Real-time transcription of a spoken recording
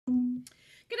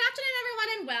Good afternoon,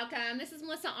 everyone, and welcome. This is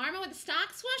Melissa Armo with the Stock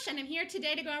Swoosh, and I'm here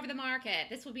today to go over the market.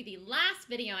 This will be the last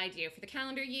video I do for the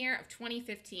calendar year of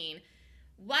 2015.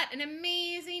 What an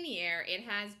amazing year it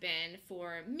has been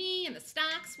for me and the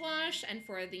Stock Swoosh and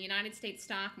for the United States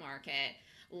stock market.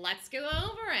 Let's go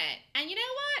over it. And you know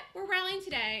what? We're rallying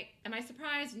today. Am I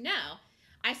surprised? No.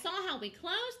 I saw how we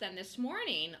closed them this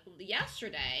morning,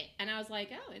 yesterday, and I was like,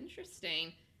 oh,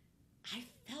 interesting. I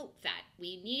felt that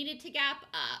we needed to gap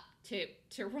up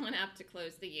to run up to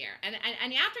close the year. And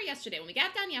after yesterday, when we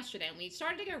got down yesterday and we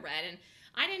started to go red, and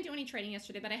I didn't do any trading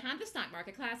yesterday, but I had the stock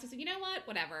market class. I said, you know what,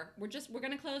 whatever. We're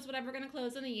going to close whatever we're going to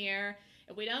close in the year.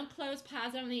 If we don't close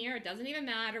positive in the year, it doesn't even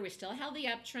matter. We still held the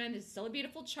uptrend. It's still a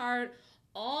beautiful chart.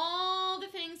 All the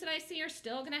things that I see are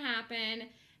still going to happen.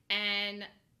 And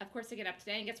of course, I get up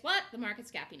today, and guess what? The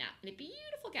market's gapping up. And a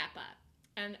beautiful gap up.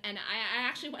 And I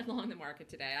actually went long the market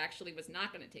today. I actually was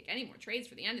not going to take any more trades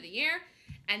for the end of the year.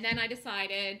 And then I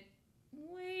decided,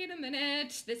 wait a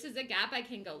minute, this is a gap. I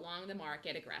can go long the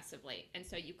market aggressively. And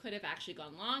so you could have actually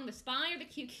gone long the SPY or the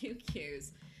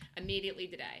QQQs immediately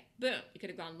today. Boom. You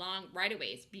could have gone long right away.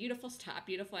 It's beautiful stop,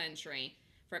 beautiful entry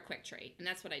for a quick trade. And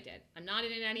that's what I did. I'm not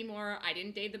in it anymore. I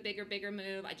didn't do the bigger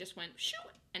move. I just went shoo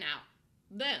and out.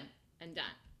 Boom. And done.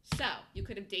 So you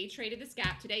could have day traded this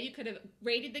gap today. You could have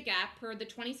rated the gap per the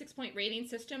 26-point rating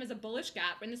system as a bullish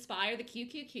gap in the SPY or the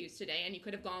QQQs today, and you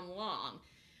could have gone long.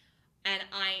 And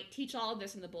I teach all of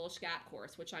this in the bullish gap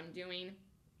course, which I'm doing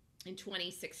in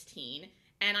 2016.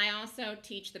 And I also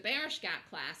teach the bearish gap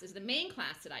class, is the main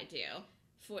class that I do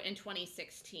for in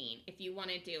 2016, if you want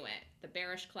to do it. The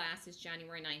bearish class is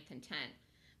January 9th and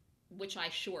 10th, which I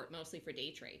short mostly for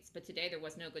day trades. But today there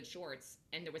was no good shorts,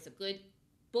 and there was a good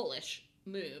bullish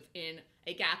move in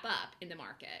a gap up in the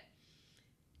market.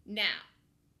 Now,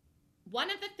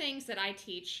 one of the things that I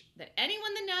teach, that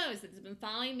anyone that knows that's been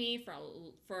following me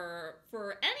for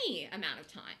any amount of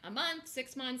time, a month,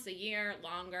 6 months, a year,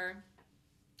 longer,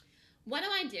 what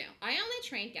do? I only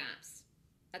trade gaps.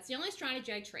 That's the only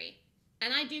strategy I trade.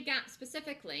 And I do gaps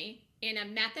specifically in a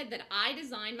method that I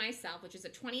designed myself, which is a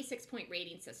 26-point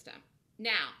rating system.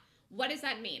 Now, what does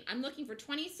that mean? I'm looking for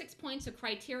 26 points of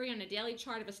criteria on a daily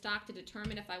chart of a stock to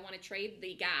determine if I want to trade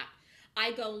the gap.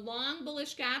 I go long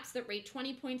bullish gaps that rate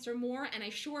 20 points or more, and I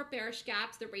short bearish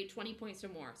gaps that rate 20 points or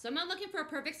more. So I'm not looking for a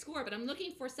perfect score, but I'm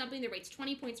looking for something that rates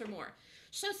 20 points or more.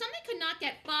 So something could not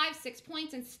get 5, 6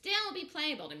 points and still be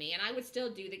playable to me, and I would still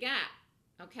do the gap.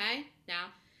 Okay? Now,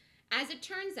 as it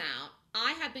turns out,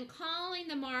 I have been calling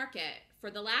the market for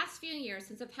the last few years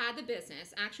since I've had the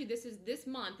business. Actually, this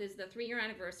month is the 3-year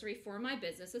anniversary for my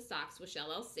business, the Stock Swoosh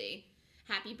LLC.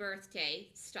 Happy birthday,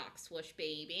 Stock Swoosh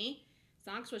baby.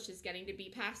 Stock Swoosh is getting to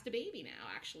be past a baby now,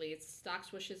 actually. Stock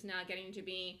Swoosh is now getting to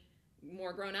be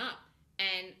more grown up.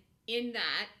 And in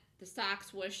that, the Stock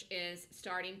Swoosh is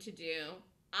starting to do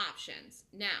options.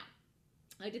 Now,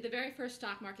 I did the very first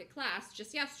stock market class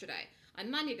just yesterday,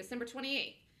 on Monday, December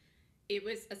 28th. It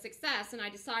was a success, and I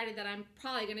decided that I'm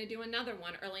probably going to do another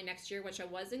one early next year, which I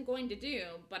wasn't going to do,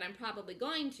 but I'm probably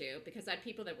going to, because I had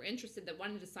people that were interested that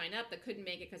wanted to sign up that couldn't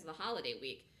make it because of the holiday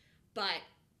week. But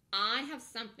I have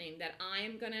something that I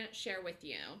am going to share with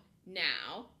you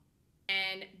now,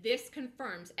 and this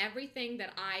confirms everything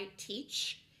that I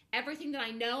teach, everything that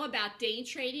I know about day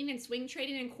trading and swing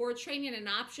trading and core trading and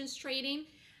options trading.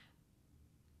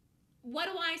 What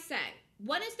do I say?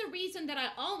 What is the reason that I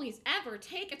always ever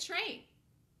take a trade?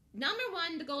 Number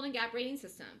one, the Golden Gap rating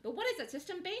system. But what is that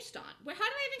system based on? How did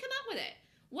I even come up with it?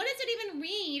 What does it even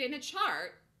read in a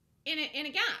chart in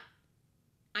a gap?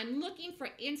 I'm looking for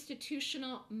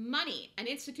institutional money, an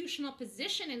institutional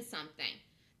position in something.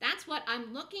 That's what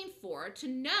I'm looking for, to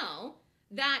know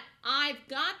that I've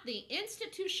got the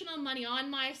institutional money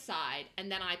on my side,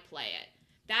 and then I play it.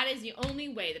 That is the only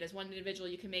way that as one individual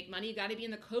you can make money. You got to be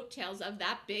in the coattails of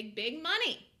that big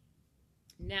money.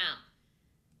 Now,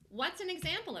 what's an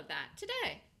example of that?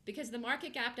 Today, because the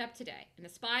market gapped up today. In the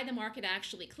SPY, the market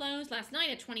actually closed last night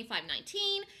at 25.19,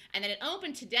 and then it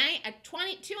opened today at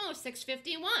 206.51.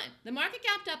 The market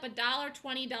gapped up $1,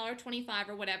 $20, $25,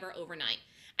 or whatever overnight.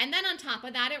 And then on top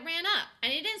of that, it ran up,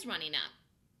 and it is running up.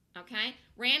 Okay,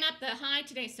 ran up. The high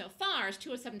today so far is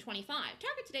 207.25.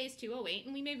 Target today is 208,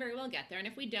 and we may very well get there. And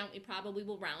if we don't, we probably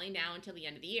will rally now until the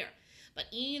end of the year. But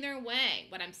either way,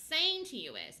 what I'm saying to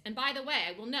you is, and by the way,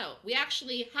 I will note, we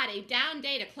actually had a down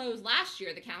day to close last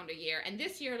year, the calendar year, and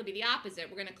this year it'll be the opposite.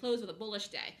 We're going to close with a bullish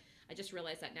day. I just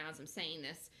realized that now as I'm saying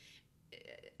this.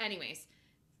 Anyways,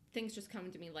 things just come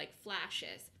to me like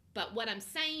flashes. But what I'm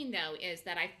saying, though, is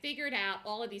that I figured out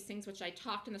all of these things, which I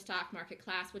talked in the stock market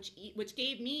class, which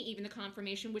gave me even the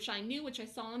confirmation, which I knew, which I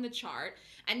saw on the chart.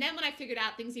 And then when I figured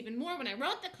out things even more, when I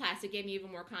wrote the class, it gave me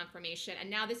even more confirmation. And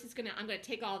now I'm going to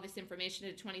take all of this information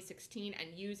into 2016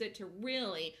 and use it to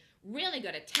really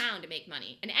go to town to make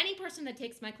money. And any person that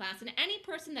takes my class, and any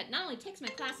person that not only takes my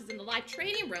classes in the live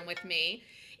trading room with me,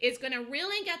 is going to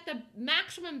really get the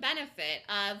maximum benefit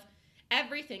of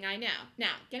everything I know.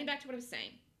 Now, getting back to what I was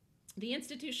saying. The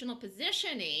institutional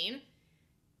positioning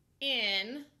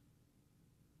in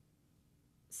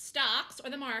stocks or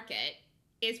the market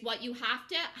is what you have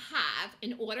to have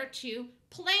in order to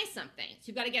play something. So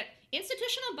you've got to get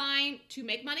institutional buying to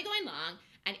make money going long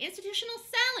and institutional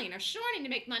selling or shorting to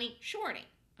make money shorting,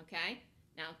 okay?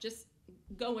 Now, just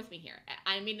go with me here.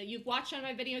 I mean, you've watched on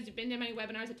my videos, you've been to my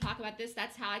webinars that talk about this.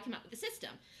 That's how I come up with the system.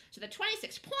 So the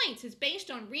 26 points is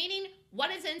based on reading what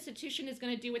his institution is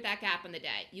going to do with that gap in the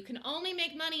day. You can only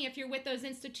make money if you're with those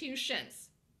institutions,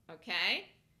 okay?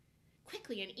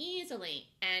 Quickly and easily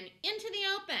and into the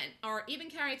open, or even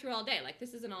carry through all day. Like,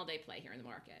 this is an all-day play here in the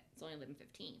market. It's only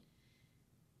 11:15.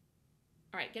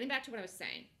 All right, getting back to what I was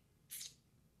saying.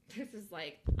 This is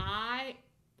like, I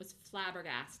was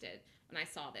flabbergasted when I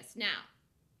saw this. Now,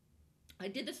 I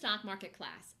did the stock market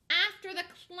class. After the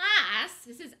class,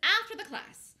 this is after the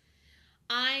class,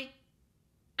 I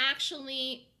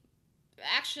actually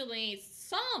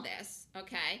saw this,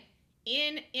 okay,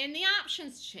 in the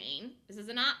options chain. This is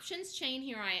an options chain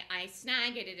here. I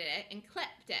snagged it and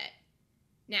clipped it.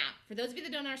 Now, for those of you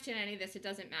that don't understand any of this, it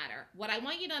doesn't matter. What I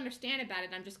want you to understand about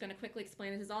it, I'm just going to quickly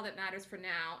explain. This is all that matters for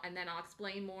now, and then I'll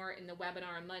explain more in the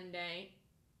webinar on Monday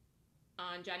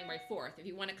on January 4th. If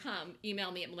you want to come,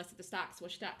 email me at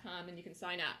melissa@thestockswoosh.com and you can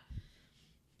sign up.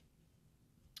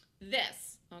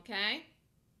 This, okay?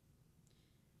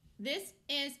 This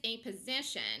is a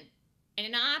position and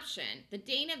an option. The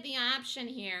date of the option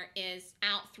here is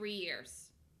out 3 years.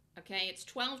 Okay, it's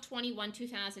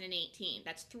 12/21/2018.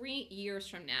 That's 3 years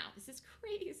from now. This is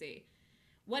crazy.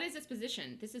 What is this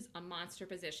position? This is a monster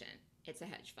position. It's a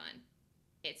hedge fund.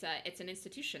 It's an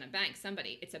institution, a bank,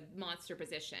 somebody. It's a monster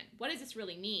position. What does this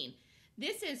really mean?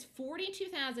 This is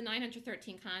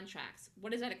 42,913 contracts.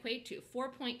 What does that equate to?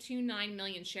 4.29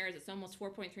 million shares. It's almost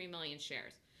 4.3 million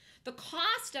shares. The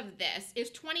cost of this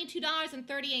is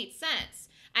 $22.38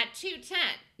 at 210.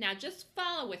 Now, just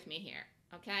follow with me here,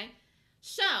 okay?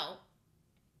 So,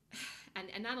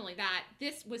 and not only that,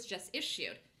 this was just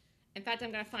issued. In fact,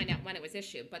 I'm going to find out when it was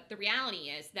issued. But the reality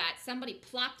is that somebody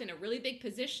plopped in a really big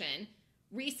position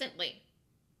recently,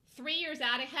 3 years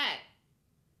out ahead.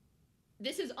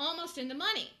 This is almost in the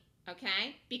money,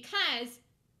 okay? Because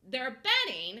they're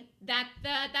betting that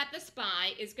the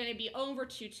SPY is going to be over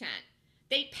 210.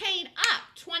 They paid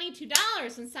up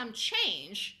 $22 and some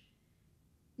change,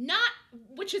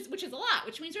 which is a lot,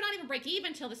 which means they're not even break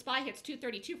even until the SPY hits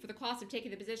 232 for the cost of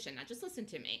taking the position. Now, just listen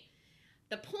to me.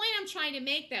 The point I'm trying to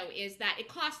make, though, is that it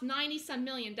cost $90-some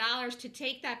million to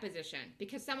take that position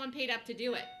because someone paid up to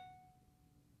do it.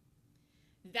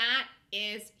 That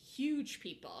is huge,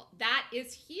 people. That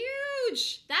is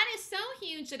huge. That is so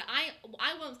huge that I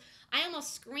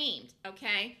almost screamed,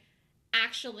 okay?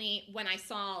 Actually, when I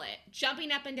saw it,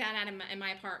 jumping up and down out of in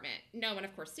my apartment. No one,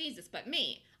 of course, sees this but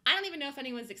me. I don't even know if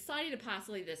anyone's excited to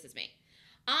possibly this is me.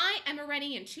 I am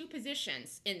already in 2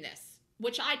 positions in this,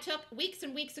 which I took weeks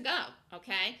and weeks ago,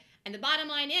 okay? And the bottom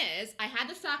line is, I had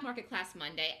the stock market class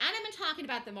Monday, and I've been talking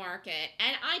about the market,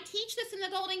 and I teach this in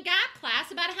the Golden Gap class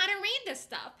about how to read this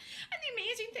stuff. And the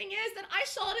amazing thing is that I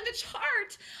saw it in the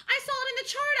chart. I saw it in the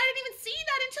chart. I didn't even see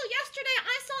that until yesterday.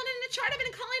 I saw it in the chart. I've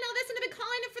been calling all this, and I've been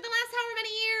calling it for the last however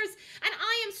many years. And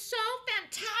I am so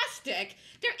fantastic.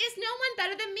 There is no one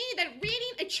better than me that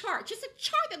reading a chart, just a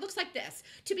chart that looks like this,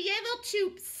 to be able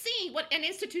to see what an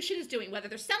institution is doing, whether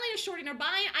they're selling or shorting or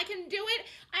buying. I can do it.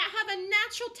 I have a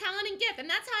natural talent and gift, and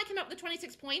that's how I came up with the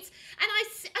 26 points. And I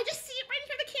just see it right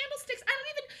here, the candlesticks. I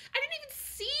didn't even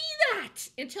see that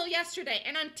until yesterday.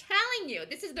 And I'm telling you,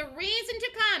 this is the reason to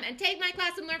come and take my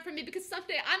class and learn from me, because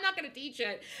someday I'm not going to teach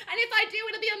it. And if I do,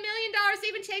 it'll be $1 million to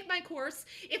even take my course.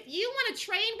 If you want to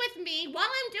train with me while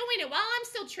I'm doing it, while I'm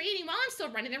still trading, while I'm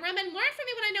still running the room, and learn from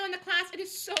me what I know in the class, it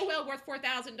is so well worth $4,000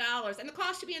 and the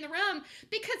cost to be in the room,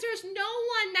 because there's no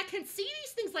one that can see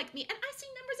these things like me. And I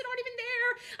see numbers that aren't even there.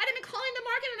 And I've been calling the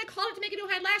market, and I called it to make a new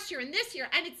high last year and this year.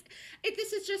 And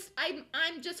this is just,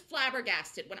 I'm just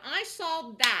flabbergasted. When I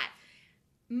saw that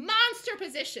monster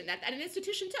position that an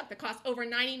institution took that cost over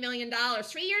 $90 million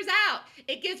 3 years out,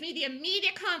 it gives me the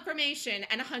immediate confirmation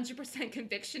and 100%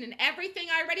 conviction in everything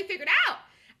I already figured out.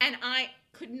 And I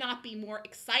could not be more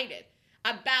excited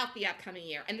about the upcoming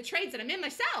year and the trades that I'm in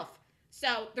myself.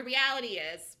 So the reality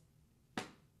is,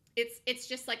 it's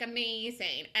just like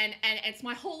amazing, and it's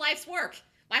my whole life's work.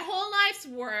 My whole life's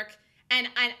work, and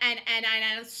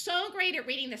I'm so great at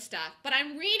reading this stuff, but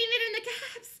I'm reading it in the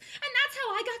gaps, and that's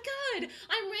how I got good.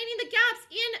 I'm reading the gaps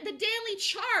in the daily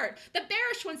chart, the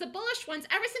bearish ones, the bullish ones,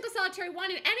 every single solitary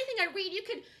one, and anything I read, you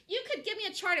could give me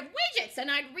a chart of widgets, and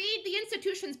I'd read the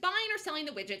institutions buying or selling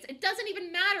the widgets. It doesn't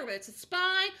even matter whether it's a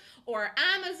SPY or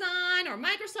Amazon or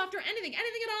Microsoft or anything at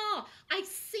all. I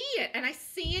see it, and I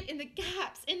see it in the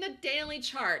gaps, in the daily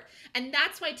chart. And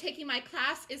that's why taking my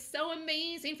class is so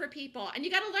amazing for people. And you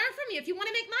got to learn from me if you want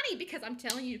to make money, because I'm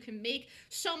telling you, you can make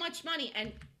so much money.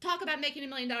 And talk about making $1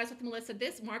 million with Melissa.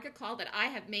 This market call that I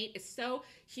have made is so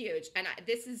huge. And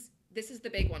this is the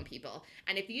big one, people.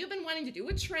 And if you've been wanting to do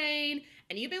a trade,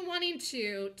 and you've been wanting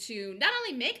to not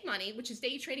only make money, which is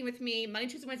day trading with me, Monday,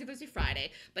 Tuesday, Wednesday, Thursday,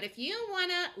 Friday, but if you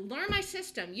want to learn my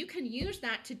system, you can use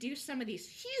that to do some of these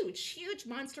huge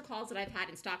monster calls that I've had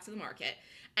in stocks of the market.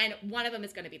 And one of them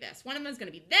is going to be this. One of them is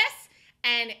going to be this.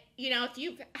 And, if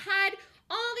you've had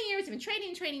all the years you've been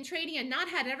trading, and not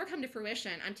had it ever come to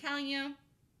fruition, I'm telling you,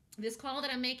 this call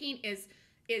that I'm making is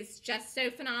just so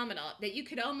phenomenal that you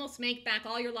could almost make back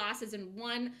all your losses in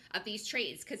one of these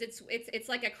trades, because it's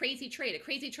like a crazy trade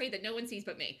that no one sees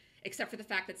but me, except for the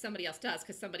fact that somebody else does,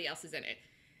 because somebody else is in it.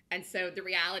 And so the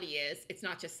reality is, it's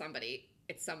not just somebody,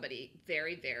 it's somebody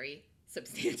very, very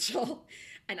substantial.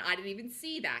 And I didn't even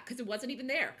see that because it wasn't even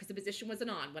there, because the position wasn't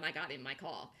on when I got in my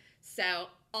call. So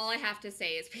all I have to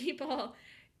say is, people,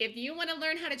 if you want to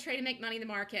learn how to trade and make money in the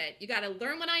market, you got to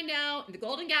learn what I know. The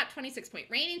Golden Gap 26-point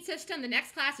rating system. The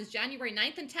next class is January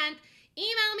 9th and 10th.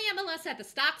 Email me at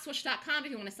melissa@thestockswoosh.com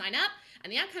if you want to sign up.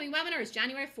 And the upcoming webinar is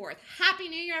January 4th. Happy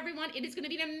New Year, everyone. It is going to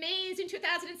be an amazing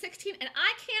 2016, and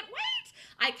I can't wait.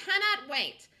 I cannot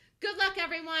wait. Good luck,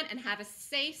 everyone, and have a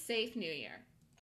safe New Year.